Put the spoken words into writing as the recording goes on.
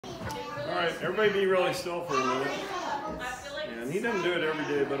right, everybody be really still for a minute. And he doesn't do it every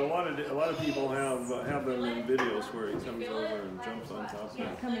day, but a lot of people have them in videos where he comes over and jumps on top of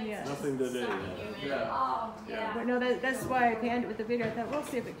it. Nothing today. Yeah. But no, that's why I panned it with the video. I thought we'll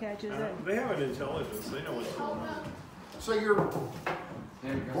see if it catches it. They have an intelligence. They know what's going on. So your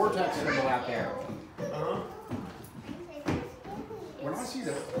Vortex symbol out there. When I see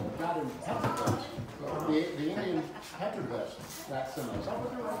the guy in Petroglyphs, the Indian Petroglyphs, that symbol, is that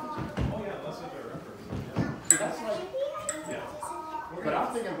what they're referencing? Oh yeah, that's what they're referencing. See, that's like, but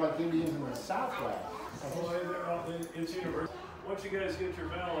I'm thinking of like Indians in the Southwest. It's universal. Once you guys get your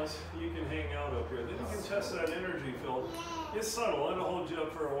balance, you can hang out up here. Then you can test that energy field. It's subtle. It'll hold you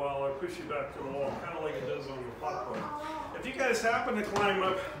up for a while or push you back to the wall, kind of like it does on the platform. If you guys happen to climb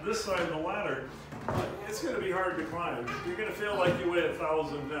up this side of the ladder, it's going to be hard to climb. You're going to feel like you weigh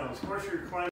 1,000 pounds. Of course, you're climbing